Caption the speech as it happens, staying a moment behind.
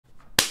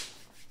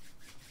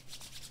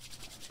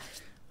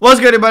What's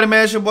good, everybody,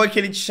 man? It's your boy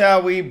Kitty Chao.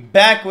 We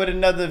back with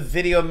another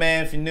video,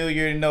 man. If you're new,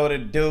 you already know what to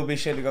do. Be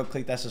sure to go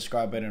click that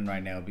subscribe button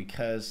right now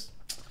because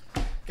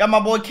got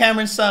my boy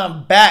Cameron's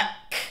son back.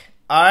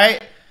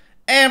 Alright?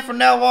 And from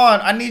now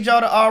on, I need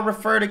y'all to all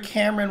refer to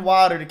Cameron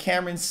Wilder, to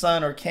Cameron's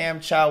son, or Cam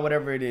Chao,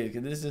 whatever it is,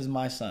 because this is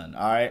my son.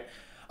 Alright?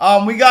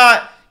 We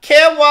got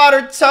Cam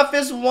Wilder,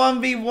 toughest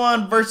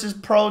 1v1 versus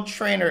pro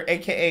trainer,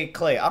 aka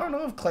Clay. I don't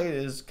know if Clay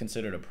is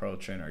considered a pro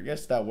trainer. I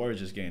guess that word's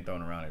just getting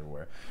thrown around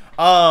everywhere.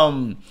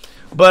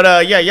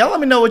 Yeah, y'all let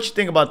me know what you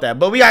think about that.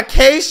 But we got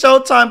K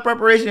Showtime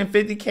preparation and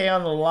 50K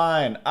on the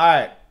line.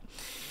 Alright.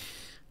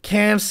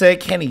 Cam said,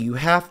 Kenny, you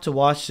have to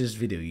watch this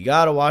video. You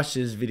gotta watch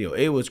this video.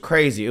 It was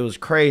crazy. It was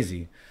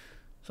crazy.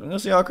 So we're gonna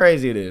see how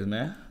crazy it is,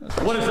 man.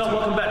 What is up?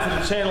 Welcome back to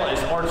the channel.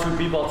 It's R2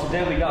 B-Ball.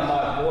 Today we got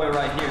my boy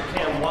right here,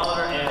 Cam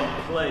Wilder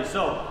and Clay.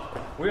 So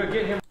we're gonna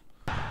get him.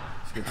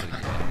 Let's get to the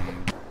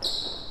game.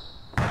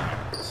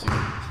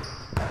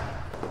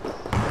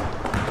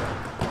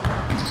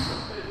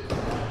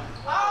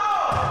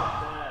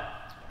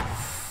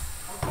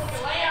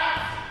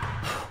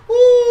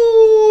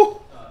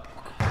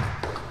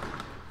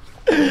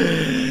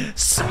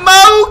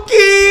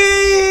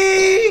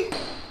 Smokey!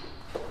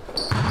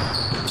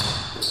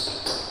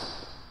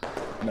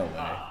 No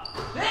way.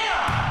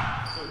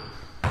 Damn!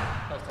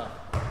 That's tough.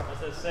 That's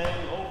the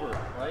same over,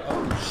 right?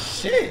 Oh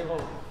shit!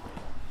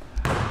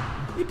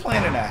 He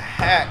playing in a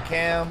hat,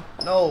 Cam.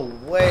 No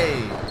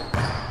way.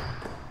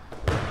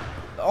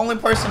 The only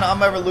person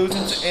I'm ever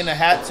losing to in a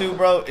hat to,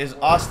 bro, is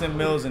Austin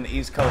Mills in the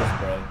East Coast,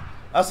 bro.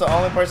 That's the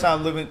only person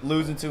I'm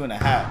losing to in a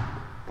hat.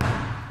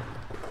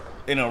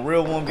 In a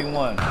real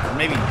 1v1. Or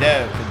maybe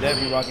Dev, because Dev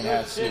be rocking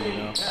hats too, you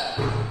know?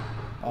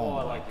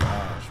 Oh my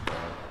gosh, bro.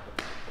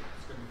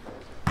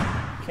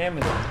 Cam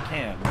is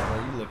Cam,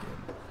 bro. You looking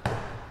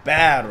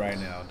bad right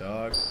now,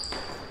 dog.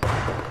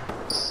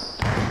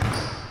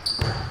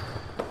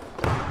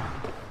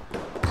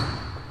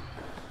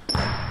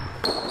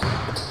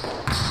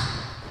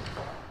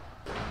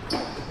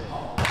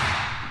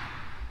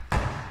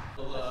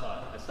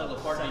 I saw the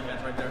park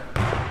defense right there.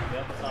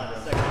 Yep, it's on the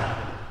second half.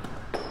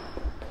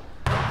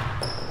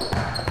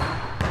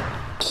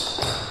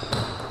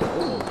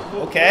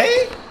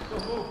 Okay.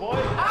 Good move, boy.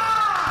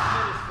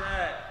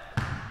 Ah!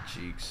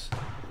 Cheeks.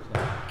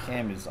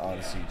 Cam is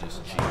honestly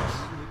just cheeks.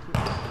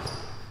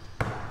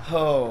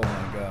 Oh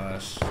my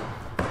gosh.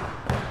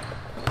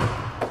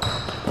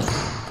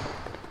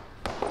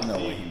 No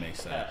way he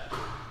makes that.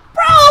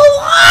 Bro,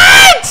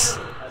 what?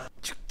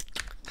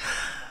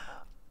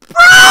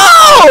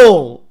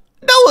 Bro!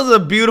 That was a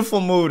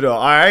beautiful move, though.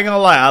 I ain't gonna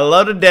lie. I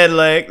love the dead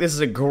leg. This is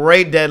a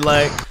great dead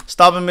leg.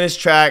 Stop him in his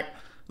track.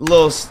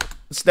 Little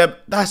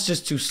step. That's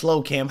just too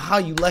slow, Cam. How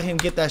you let him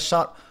get that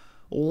shot?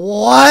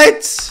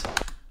 What?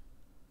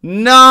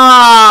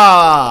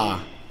 Nah.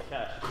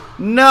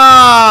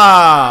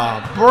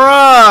 Nah,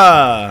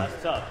 bruh.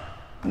 That's tough.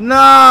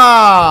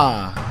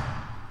 Nah.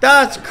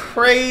 That's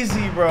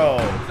crazy, bro.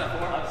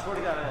 I swear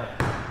to God,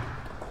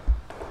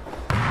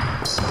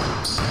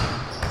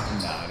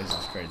 Nah, this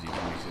is crazy.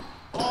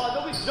 oh,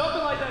 don't be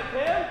jumping like that,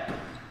 Cam.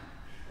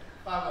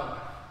 5-1.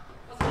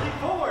 Let's lean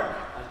forward.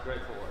 That's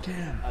great forward.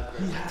 Damn, That's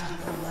great. he has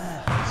the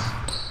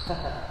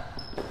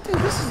left. Dude,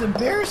 this is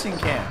embarrassing,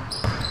 Cam.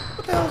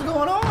 What the hell's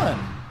going on?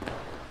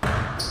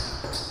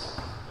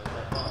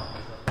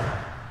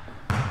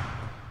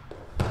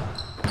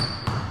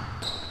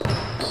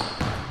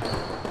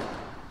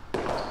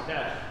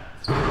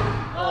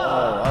 Oh,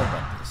 I was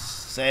about to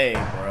say,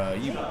 bro,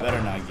 you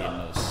better not get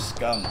no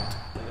skunked.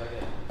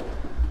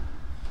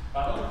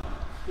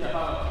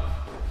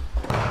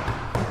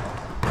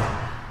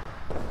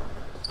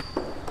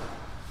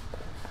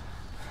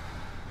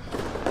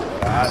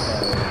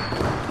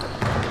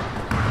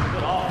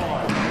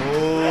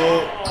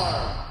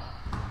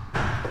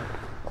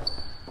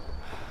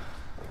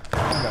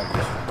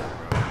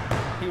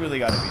 He really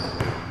gotta be the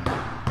leader.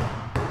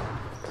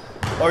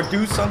 Or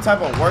do some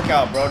type of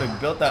workout, bro, to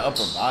build that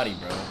upper body,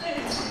 bro.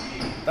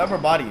 The upper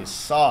body is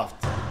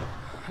soft. I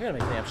gotta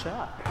make a damn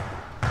shot.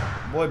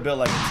 Boy built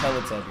like a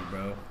Teletubby,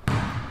 bro.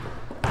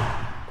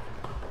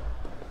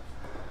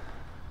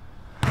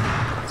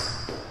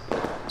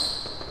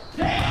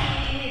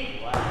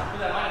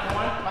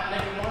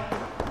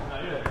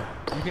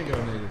 You can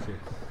go negative here.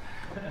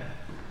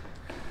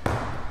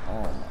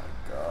 Oh my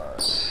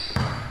gosh.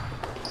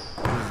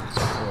 This is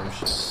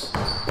atrocious.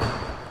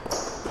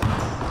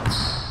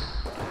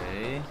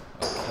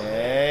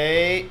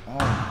 Okay. Oh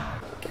my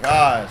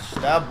gosh.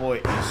 That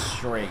boy is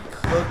straight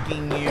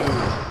cooking you.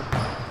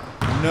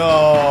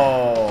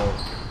 No.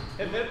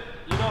 You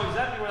know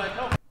exactly where I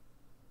come.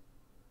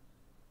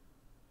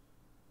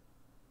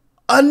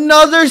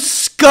 Another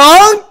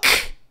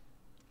skunk?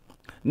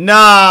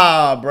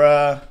 Nah,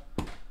 bruh.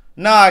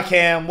 Nah,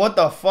 Cam. What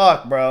the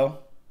fuck, bro?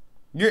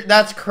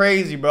 That's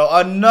crazy, bro.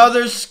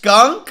 Another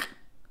skunk?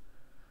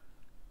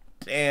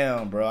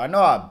 Damn, bro. I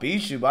know I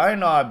beat you, but I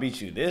didn't know I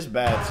beat you this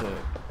bad, too.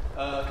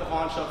 Come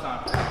on,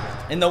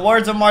 Showtime. In the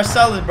words of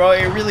Marcellus, bro,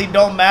 it really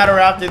don't matter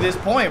after this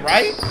point,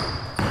 right?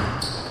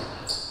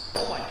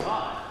 Oh my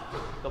God.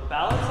 The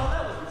balance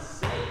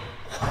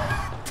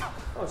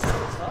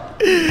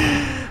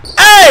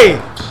Hey!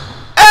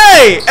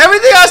 Hey!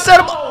 Everything I said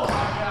about...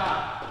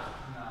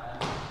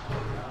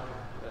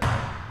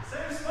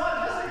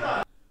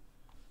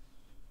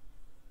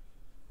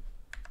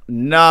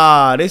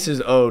 Nah, this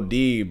is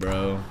OD,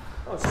 bro.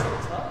 Oh, so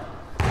tough.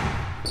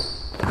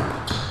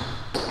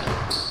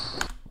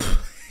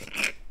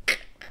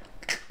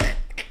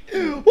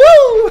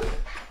 Woo!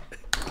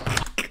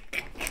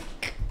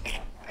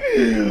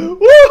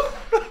 Woo!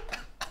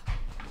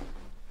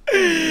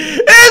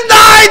 It's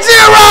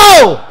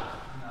 9-0!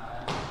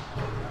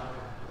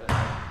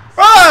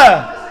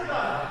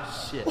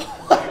 Bruh! Shit.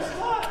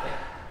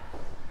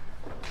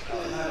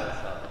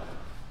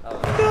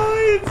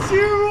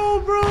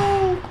 9-0,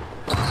 bro!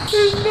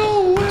 There's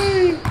no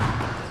way!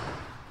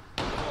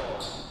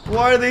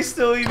 Why are they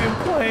still even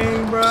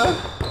playing, bruh?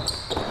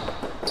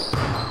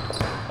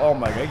 Oh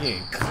my god, I'm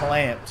getting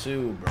clamped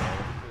too, bro.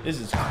 This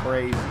is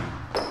crazy.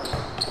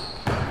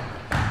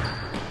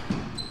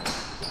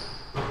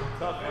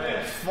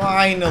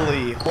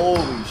 Finally,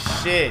 holy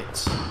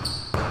shit.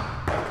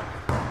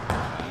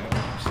 Alright,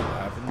 see what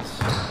happens.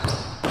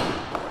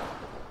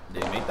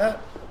 Did he make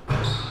that?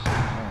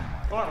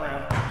 Oh my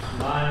god.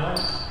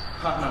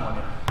 9-1. Not 9-1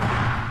 yet.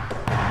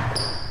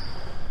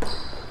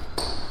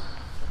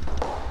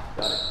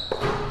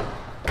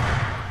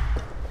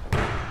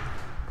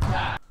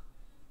 Got it.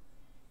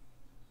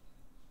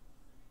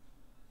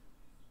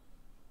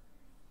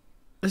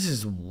 This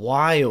is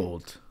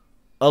wild.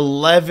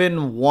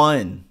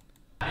 11-1.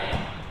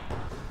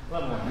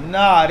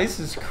 Nah, this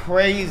is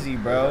crazy,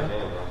 bro. No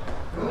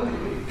way.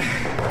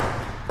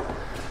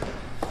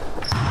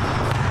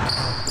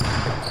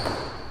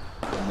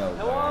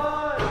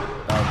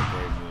 That was a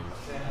great move.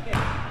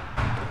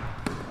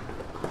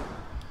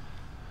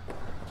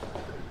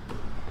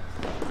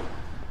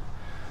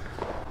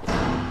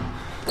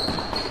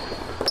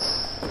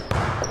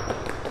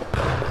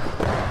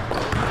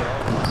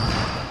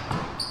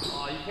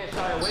 Oh, you can't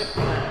shy away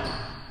from that.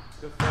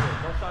 Good for you.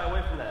 Don't shy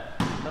away from that.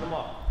 Let him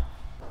off.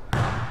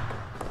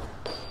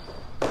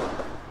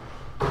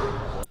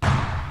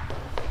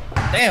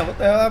 Damn, what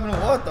the hell happened to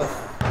what the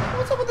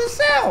what's up with this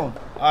sound?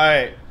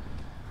 Alright.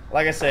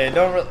 Like I said,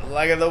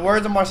 like the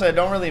words of Marcel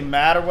don't really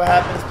matter what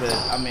happens, but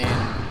I mean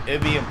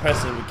it'd be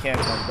impressive if Cam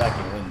comes back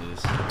and win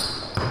this.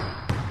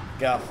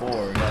 Got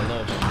 4, got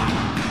love for me.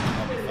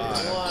 I'll be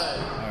 5.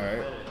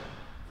 Alright.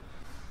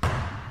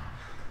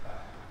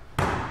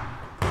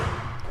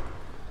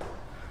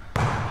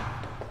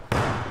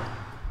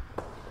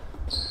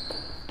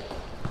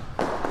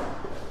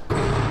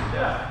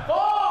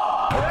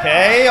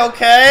 Okay,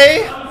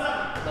 okay.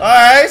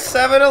 Alright,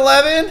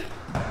 7-Eleven.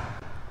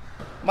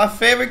 My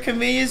favorite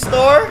convenience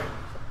store.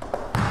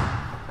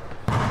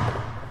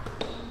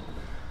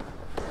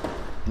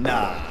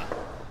 Nah.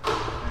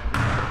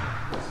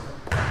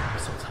 I'm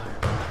so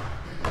tired.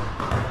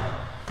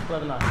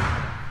 11-9.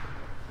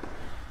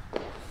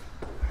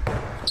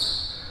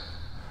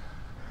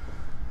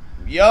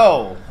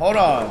 Yo, hold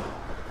on.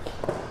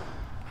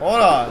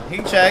 Hold on. He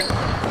checked.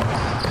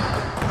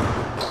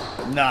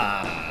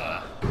 Nah.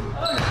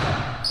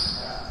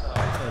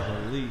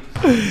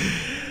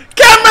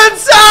 Cameron,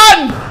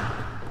 son!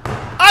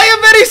 I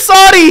am very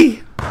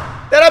sorry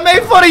that I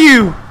made fun of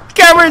you.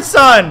 Cameron,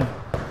 son.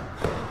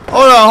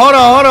 Hold on, hold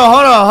on, hold on,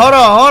 hold on, hold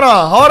on, hold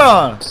on, hold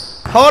on.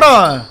 Hold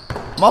on.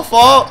 My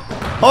fault.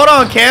 Hold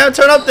on, Cam.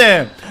 Turn up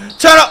then.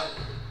 Turn up.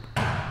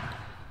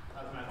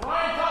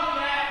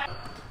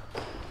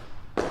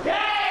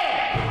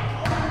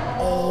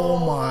 Oh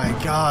my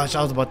gosh.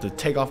 I was about to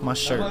take off my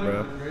shirt,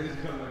 bro. That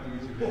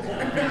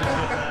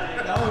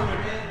would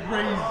have been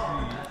crazy.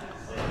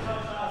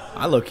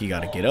 I low-key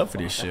gotta get up for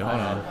this shit. Hold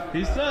on.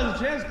 He still has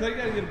a chance, Clay. You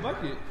gotta get a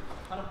bucket.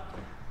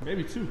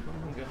 Maybe 2.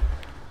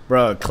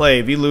 Bro, Clay,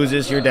 if you lose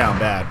this, you're down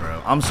bad,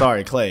 bro. I'm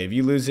sorry, Clay. If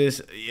you lose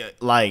this,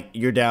 like,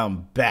 you're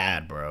down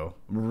bad, bro.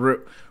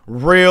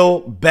 Real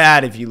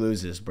bad if you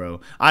lose this,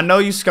 bro. I know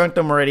you skunked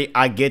them already.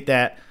 I get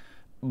that.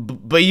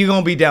 But you're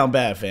gonna be down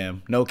bad,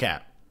 fam. No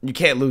cap. You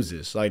can't lose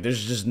this. Like,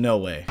 there's just no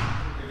way.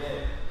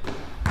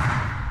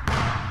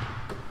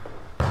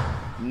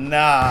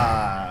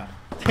 Nah.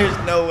 There's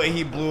no way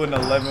he blew an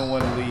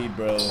 11-1 lead,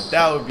 bro.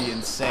 That would be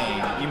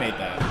insane. You made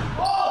that.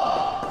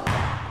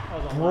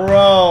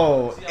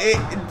 Bro.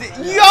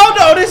 Y'all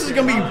know this is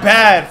going to be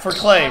bad for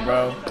Clay,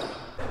 bro.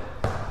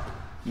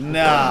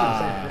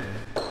 Nah.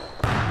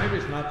 Maybe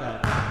it's not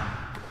that.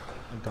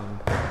 I'm done.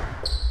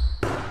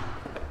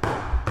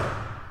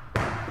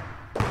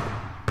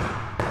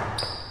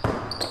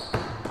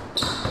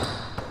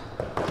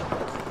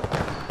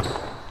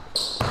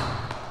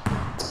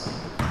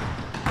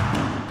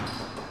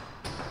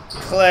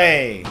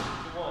 Clay.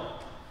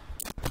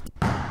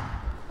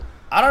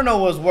 I don't know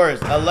what's worse.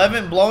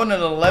 Blowing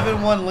an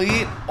 11-1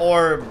 lead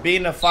or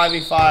being a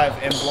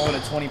 5v5 and blowing a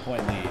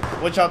 20-point lead.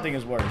 What y'all think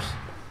is worse?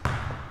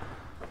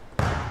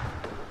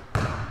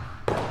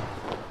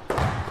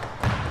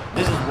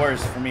 This is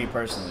worse for me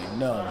personally.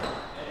 No.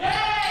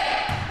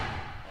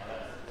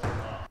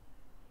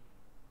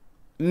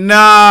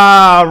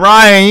 Nah,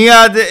 Ryan,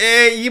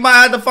 you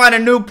might have to find a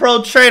new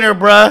pro trainer,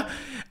 bruh.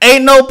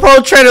 Ain't no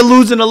pro trader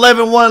losing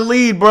 11-1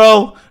 lead,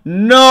 bro.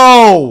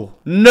 No.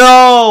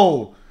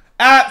 No.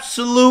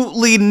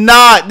 Absolutely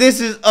not. This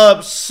is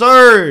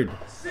absurd.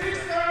 That is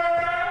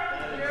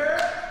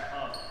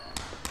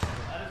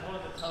one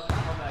of the toughest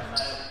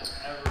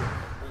comebacks I've ever.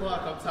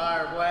 Fuck, I'm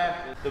tired, boy.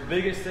 The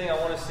biggest thing I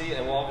want to see,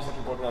 and we'll obviously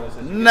keep working on this.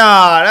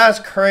 Nah, that's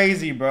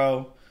crazy,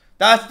 bro.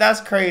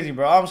 That's crazy,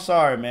 bro. I'm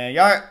sorry, man.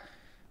 Y'all,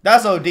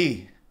 that's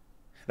OD.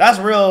 That's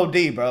real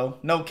OD, bro.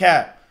 No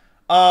cap.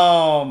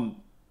 What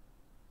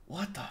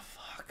the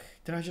fuck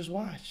did I just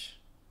watch?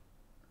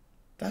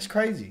 That's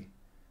crazy.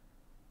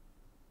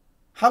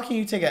 How can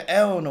you take an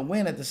L and a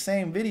win at the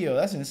same video?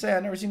 That's insane.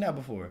 I've never seen that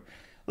before.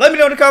 Let me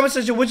know in the comment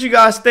section what you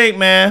guys think,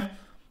 man.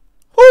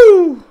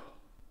 Woo!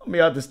 Let me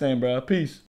out this thing, bro. Peace.